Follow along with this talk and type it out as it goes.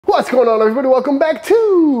What's going on, everybody? Welcome back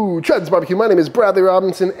to Chuds BBQ. My name is Bradley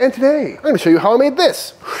Robinson, and today I'm going to show you how I made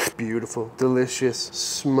this. Beautiful, delicious,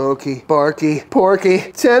 smoky, barky,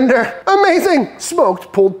 porky, tender, amazing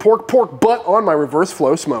smoked pulled pork butt on my reverse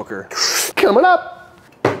flow smoker. Coming up.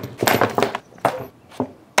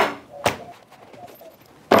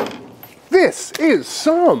 This is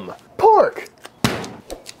some pork.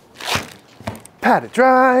 Pat it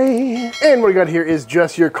dry. And what I got here is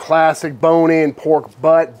just your classic bone-in pork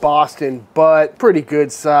butt, Boston butt. Pretty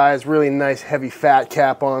good size, really nice heavy fat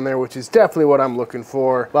cap on there, which is definitely what I'm looking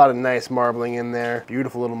for. A lot of nice marbling in there.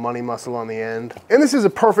 Beautiful little money muscle on the end. And this is a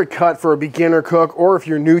perfect cut for a beginner cook or if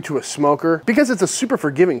you're new to a smoker because it's a super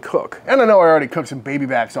forgiving cook. And I know I already cooked some baby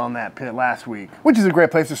backs on that pit last week, which is a great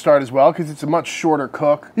place to start as well because it's a much shorter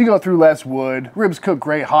cook. You go through less wood. Ribs cook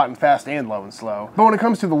great hot and fast and low and slow. But when it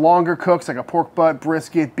comes to the longer cooks like a pork butt,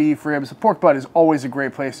 brisket, beef ribs, a pork butt is always a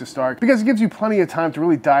great place to start because it gives you plenty of time to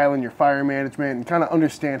really dial in your fire management and kind of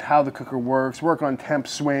understand how the cooker works, work on temp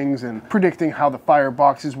swings and predicting how the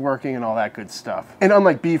firebox is working and all that good stuff. And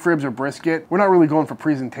unlike beef ribs or brisket, we're not really going for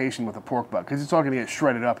presentation with a pork butt because it's all going to get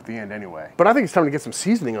shredded up at the end anyway. But I think it's time to get some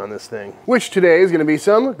seasoning on this thing, which today is going to be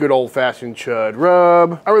some good old-fashioned chud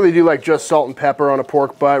rub. I really do like just salt and pepper on a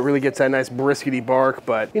pork butt. It really gets that nice briskety bark,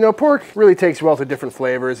 but you know, pork really takes well to different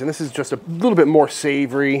flavors, and this is just a little bit more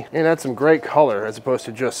savory and adds some great color as opposed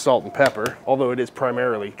to just salt and pepper, although it is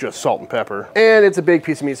primarily just salt and pepper. And it's a big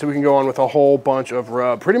piece of meat, so we can go on with a whole bunch of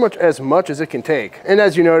rub, pretty much as much as it can take. And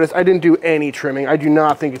as you notice, I didn't do any trimming. I do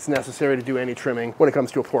not think it's necessary to do any trimming when it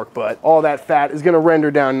comes to a pork butt. All that fat is going to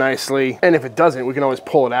render down nicely, and if it doesn't, we can always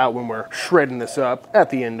pull it out when we're shredding this up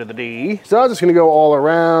at the end of the day. So I'm just going to go all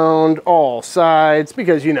around, all sides,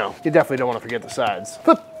 because you know, you definitely don't want to forget the sides.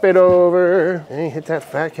 Flip it over and hit that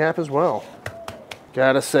fat cap as well.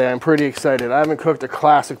 Gotta say, I'm pretty excited. I haven't cooked a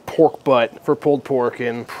classic pork butt for pulled pork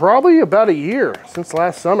in probably about a year, since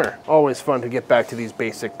last summer. Always fun to get back to these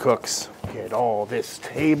basic cooks. Get all this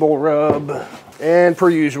table rub. And per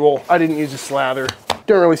usual, I didn't use a slather.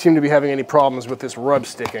 Don't really seem to be having any problems with this rub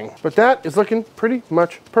sticking. But that is looking pretty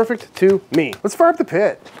much perfect to me. Let's fire up the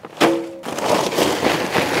pit.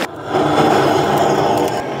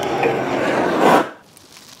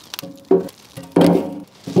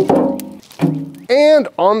 And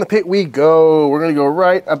on the pit we go. We're gonna go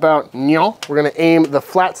right about now. We're gonna aim the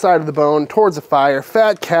flat side of the bone towards the fire,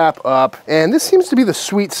 fat cap up. And this seems to be the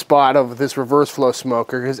sweet spot of this reverse flow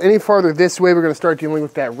smoker because any farther this way, we're gonna start dealing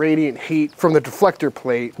with that radiant heat from the deflector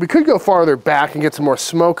plate. We could go farther back and get some more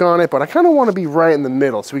smoke on it, but I kind of want to be right in the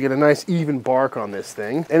middle so we get a nice even bark on this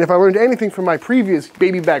thing. And if I learned anything from my previous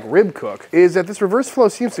baby back rib cook, is that this reverse flow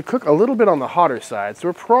seems to cook a little bit on the hotter side. So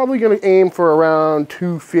we're probably gonna aim for around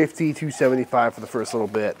 250, 275 for the first little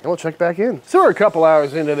bit, and we'll check back in. So we're a couple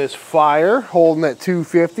hours into this fire, holding at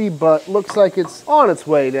 250, but looks like it's on its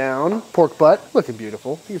way down. Pork butt, looking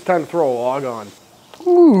beautiful. I think it's time to throw a log on.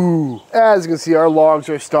 Ooh. As you can see, our logs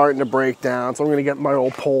are starting to break down, so I'm gonna get my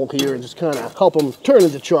old pole here and just kind of help them turn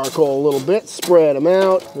into charcoal a little bit, spread them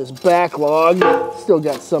out. This back log still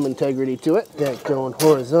got some integrity to it. That going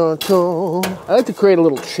horizontal. I like to create a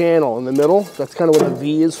little channel in the middle. That's kind of what the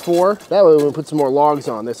V is for. That way when we put some more logs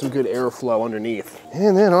on, there's some good airflow underneath.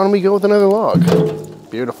 And then on we go with another log.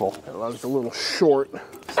 Beautiful. That log's a little short,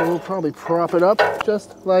 so we'll probably prop it up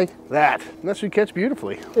just like that. And that should catch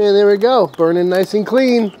beautifully. And there we go, burning nice and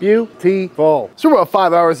clean. Beautiful. So we're about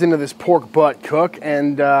 5 hours into this pork butt cook,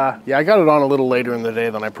 and yeah, I got it on a little later in the day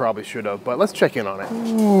than I probably should have, but let's check in on it.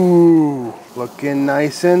 Ooh, looking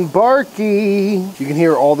nice and barky. You can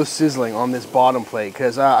hear all the sizzling on this bottom plate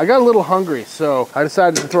because I got a little hungry, so I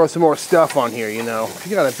decided to throw some more stuff on here, you know. If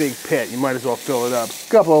you got a big pit, you might as well fill it up. A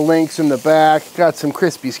couple of links in the back, got some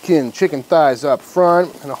crispy skin chicken thighs up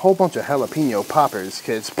front, and a whole bunch of jalapeno poppers,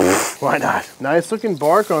 because why not? Nice looking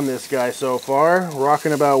bark on this guy so far.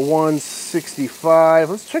 Rocking about 165.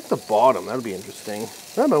 Let's check the bottom. That'll be interesting.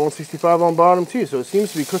 Yeah, about 165 on bottom too, so it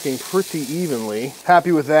seems to be cooking pretty evenly.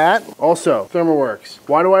 Happy with that. Also, ThermoWorks.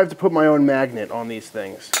 Why do I have to put my own magnet on these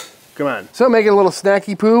things? Come on. So make it a little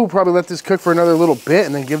snacky poo. We'll probably let this cook for another little bit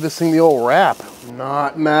and then give this thing the old wrap.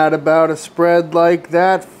 Not mad about a spread like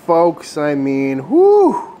that, folks. I mean,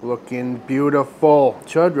 whoo. Looking beautiful.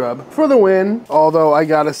 Chud rub for the win. Although I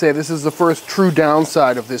gotta say, this is the first true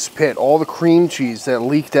downside of this pit. All the cream cheese that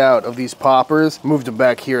leaked out of these poppers, moved them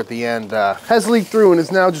back here at the end, has leaked through and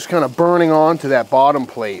is now just kind of burning onto that bottom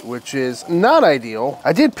plate, which is not ideal.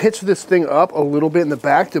 I did pitch this thing up a little bit in the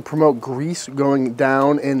back to promote grease going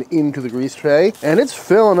down and into the grease tray, and it's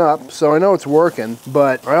filling up, so I know it's working.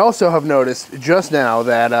 But I also have noticed just now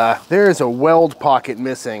that there is a weld pocket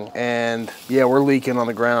missing, and yeah, we're leaking on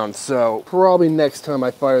the ground around. So probably next time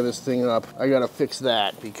I fire this thing up, I gotta fix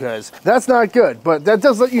that because that's not good. But that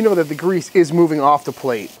does let you know that the grease is moving off the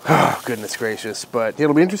plate. Oh, goodness gracious. But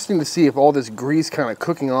it'll be interesting to see if all this grease kind of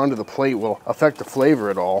cooking onto the plate will affect the flavor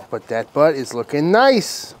at all. But that butt is looking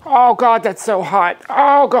nice. Oh God, that's so hot.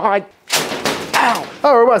 Oh God. Ow.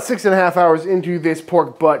 Oh, we're about 6.5 hours into this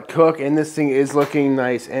pork butt cook, and this thing is looking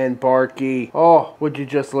nice and barky. Oh, would you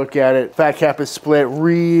just look at it? Fat cap is split,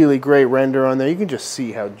 really great render on there. You can just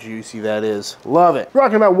see how juicy that is. Love it.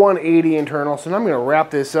 Rocking about 180 internal, so now I'm gonna wrap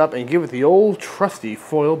this up and give it the old trusty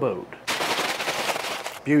foil boat.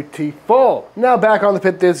 Beautiful. Now back on the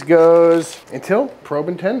pit this goes until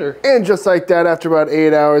probing tender. And just like that, after about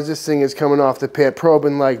 8 hours, this thing is coming off the pit,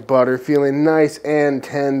 probing like butter, feeling nice and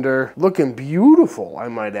tender. Looking beautiful, I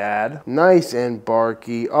might add. Nice and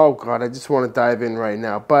barky. Oh God, I just want to dive in right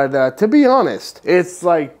now. But to be honest, it's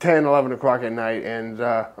like 10, 11 o'clock at night and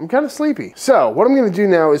I'm kind of sleepy. So what I'm gonna do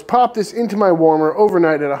now is pop this into my warmer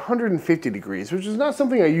overnight at 150 degrees, which is not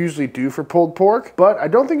something I usually do for pulled pork, but I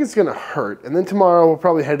don't think it's gonna hurt. And then tomorrow we'll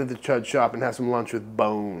probably head to the Chud shop and have some lunch with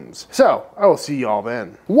bones. So I will see y'all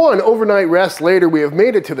then. One overnight rest later, we have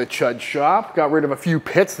made it to the Chud shop. Got rid of a few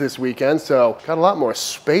pits this weekend, so got a lot more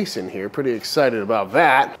space in here. Pretty excited about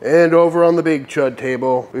that. And over on the big Chud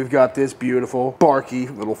table, we've got this beautiful, barky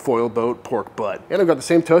little foil boat pork butt. And I've got the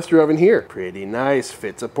same toaster oven here. Pretty nice,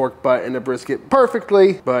 fits a pork butt and a brisket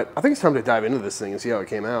perfectly. But I think it's time to dive into this thing and see how it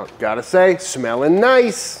came out. Gotta say, smelling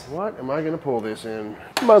nice. What am I gonna pull this in?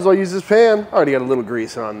 Might as well use this pan. Already got a little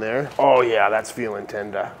grease on there. Oh yeah, that's feeling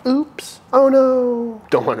tender. Oops. Oh no.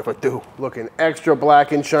 Don't mind if I do. Looking extra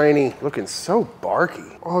black and shiny. Looking so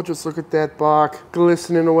barky. Oh, just look at that bark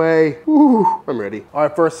glistening away. Ooh, I'm ready. All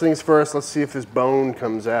right, first things first, let's see if this bone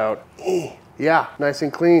comes out. Yeah, nice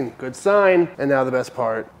and clean. Good sign. And now the best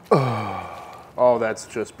part. Oh, that's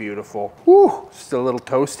just beautiful. Woo, still a little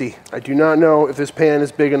toasty. I do not know if this pan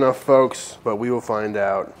is big enough, folks, but we will find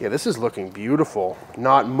out. Yeah, this is looking beautiful.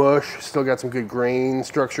 Not mush, still got some good grain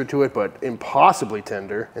structure to it, but impossibly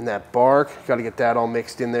tender. And that bark, gotta get that all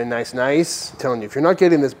mixed in there nice. I'm telling you, if you're not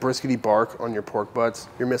getting this briskety bark on your pork butts,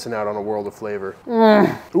 you're missing out on a world of flavor.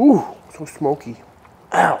 Ooh, so smoky.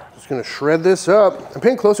 Ow, just gonna shred this up. I'm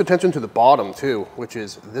paying close attention to the bottom too, which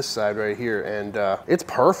is this side right here, and it's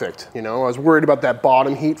perfect. You know, I was worried about that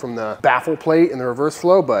bottom heat from the baffle plate and the reverse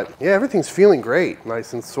flow, but yeah, everything's feeling great.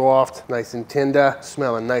 Nice and soft, nice and tender,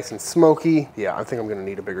 smelling nice and smoky. Yeah, I think I'm gonna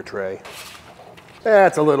need a bigger tray.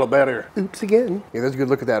 That's a little better. Oops again. Yeah, there's a good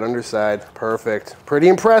look at that underside. Perfect. Pretty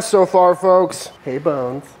impressed so far, folks. Hey,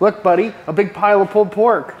 Bones. Look, buddy, a big pile of pulled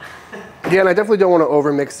pork. Yeah, and I definitely don't want to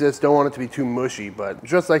overmix this, don't want it to be too mushy, but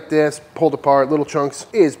just like this, pulled apart, little chunks,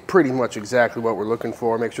 is pretty much exactly what we're looking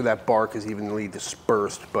for. Make sure that bark is evenly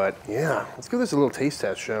dispersed, but yeah, let's give this a little taste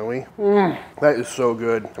test, shall we? That is so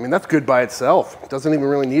good. I mean, that's good by itself. It doesn't even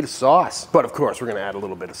really need a sauce. But of course, we're gonna add a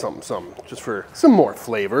little bit of something, just for some more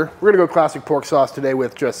flavor. We're gonna go classic pork sauce today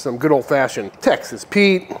with just some good old-fashioned Texas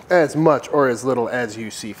Pete, as much or as little as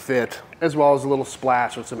you see fit, as well as a little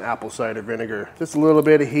splash of some apple cider vinegar. Just a little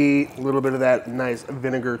bit of heat, a little bit of that nice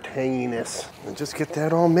vinegar tanginess, and just get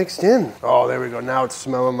that all mixed in. Oh, there we go. Now it's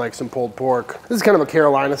smelling like some pulled pork. This is kind of a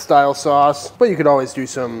Carolina style sauce, but you could always do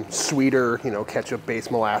some sweeter, you know,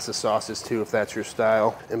 ketchup-based molasses sauces too, if that's your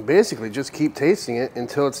style. And basically just keep tasting it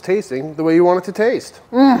until it's tasting the way you want it to taste.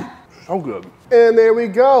 So good. And there we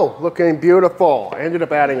go, looking beautiful. I ended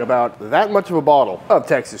up adding about that much of a bottle of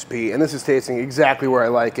Texas Pete, and this is tasting exactly where I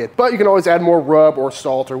like it. But you can always add more rub or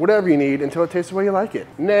salt or whatever you need until it tastes the way you like it.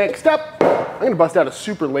 Next up, I'm gonna bust out a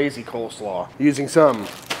super lazy coleslaw using some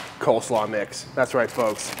coleslaw mix. That's right,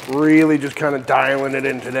 folks. Really just kind of dialing it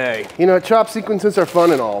in today. You know, chop sequences are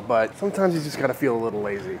fun and all, but sometimes you just gotta feel a little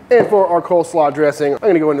lazy. And for our coleslaw dressing, I'm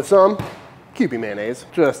gonna go into some Kewpie mayonnaise,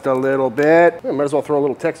 just a little bit. Yeah, might as well throw a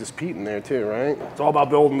little Texas Pete in there too, right? It's all about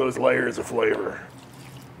building those layers of flavor.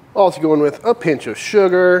 Also going with a pinch of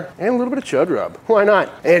sugar and a little bit of Chud rub. Why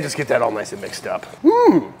not? And just get that all nice and mixed up.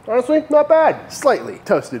 Honestly, not bad. Slightly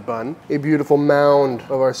toasted bun, a beautiful mound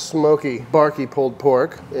of our smoky, barky pulled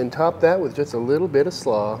pork, and top that with just a little bit of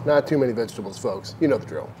slaw. Not too many vegetables, folks. You know the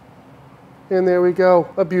drill. And there we go,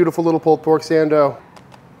 a beautiful little pulled pork sando.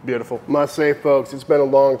 Beautiful. Must say, folks, it's been a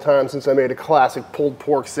long time since I made a classic pulled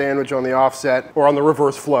pork sandwich on the offset, or on the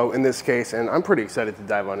reverse flow in this case, and I'm pretty excited to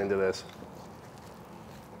dive on into this.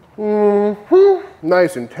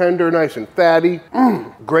 Nice and tender, nice and fatty.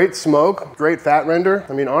 Great smoke, great fat render.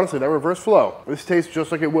 I mean, honestly, that reverse flow, this tastes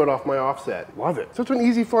just like it would off my offset. Love it. Such an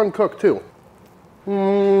easy, fun cook, too.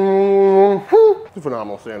 It's a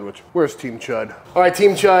phenomenal sandwich. Where's Team Chud? All right,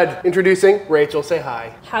 Team Chud, introducing Rachel. Say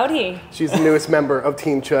hi. Howdy. She's the newest member of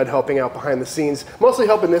Team Chud, helping out behind the scenes, mostly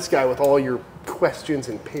helping this guy with all your questions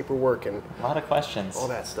and paperwork and a lot of questions. All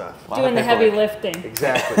that stuff. Doing the heavy lifting.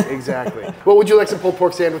 Exactly, exactly. Well, would you like some pulled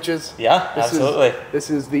pork sandwiches? Yeah, absolutely.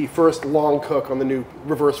 This is the first long cook on the new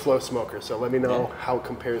reverse flow smoker, so let me know how it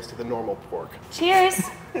compares to the normal pork. Cheers.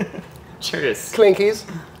 Cheers. Clinkies.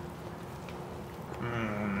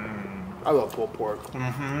 I love pulled pork.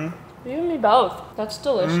 You and me both. That's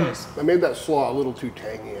delicious. I made that slaw a little too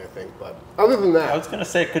tangy, I think, but other than that. I was gonna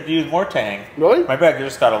say it could use more tang. Really? My bag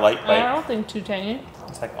just got a light bite. I don't think too tangy.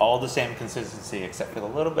 It's like all the same consistency except for a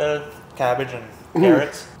little bit of cabbage and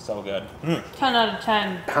carrots. So good. 10 out of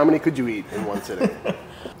 10. How many could you eat in one sitting?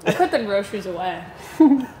 I put the groceries away.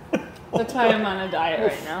 That's why I'm on a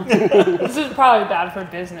diet right now. This is probably bad for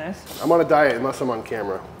business. I'm on a diet unless I'm on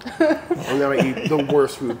camera. And then I eat the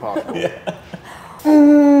worst food possible.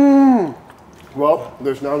 Well,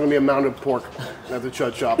 there's now going to be a mounted pork at the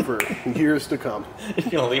Chud shop for years to come. You're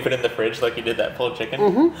going to leave it in the fridge like you did that pulled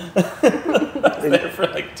chicken? That's there for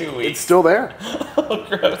like 2 weeks. It's still there. Oh,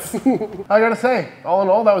 gross. I gotta say, all in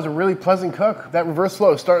all, that was a really pleasant cook. That reverse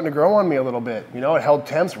flow is starting to grow on me a little bit. You know, it held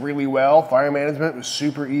temps really well. Fire management was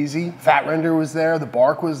super easy. Fat render was there. The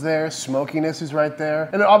bark was there. Smokiness is right there.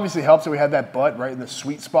 And it obviously helps that we had that butt right in the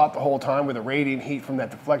sweet spot the whole time where the radiant heat from that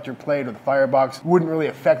deflector plate or the firebox wouldn't really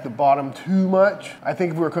affect the bottom too much. I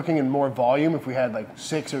think if we were cooking in more volume, if we had like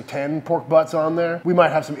 6 or 10 pork butts on there, we might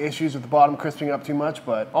have some issues with the bottom crisping up too much.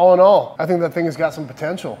 But all in all, I think that thing has got some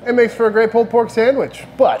potential. It makes for a great pulled pork sandwich.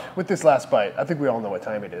 But with this last bite, I think we all know what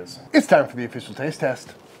time it is. It's time for the official taste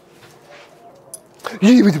test. All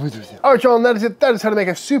right, y'all, and that is it. That is how to make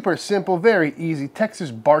a super simple, very easy Texas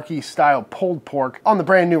barky style pulled pork on the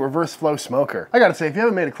brand new reverse flow smoker. I gotta say, if you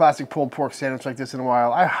haven't made a classic pulled pork sandwich like this in a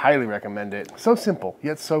while, I highly recommend it. So simple,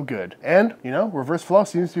 yet so good. And, you know, reverse flow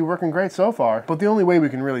seems to be working great so far, but the only way we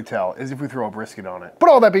can really tell is if we throw a brisket on it. But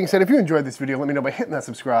all that being said, if you enjoyed this video, let me know by hitting that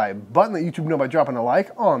subscribe button, let YouTube know by dropping a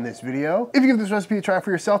like on this video. If you give this recipe a try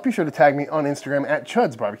for yourself, be sure to tag me on Instagram at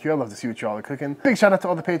Chuds BBQ. I'd love to see what y'all are cooking. Big shout out to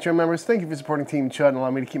all the Patreon members. Thank you for supporting Team Chud and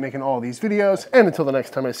allowing me to keep making all these videos. And until the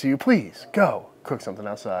next time I see you, please go cook something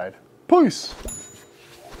outside. Peace.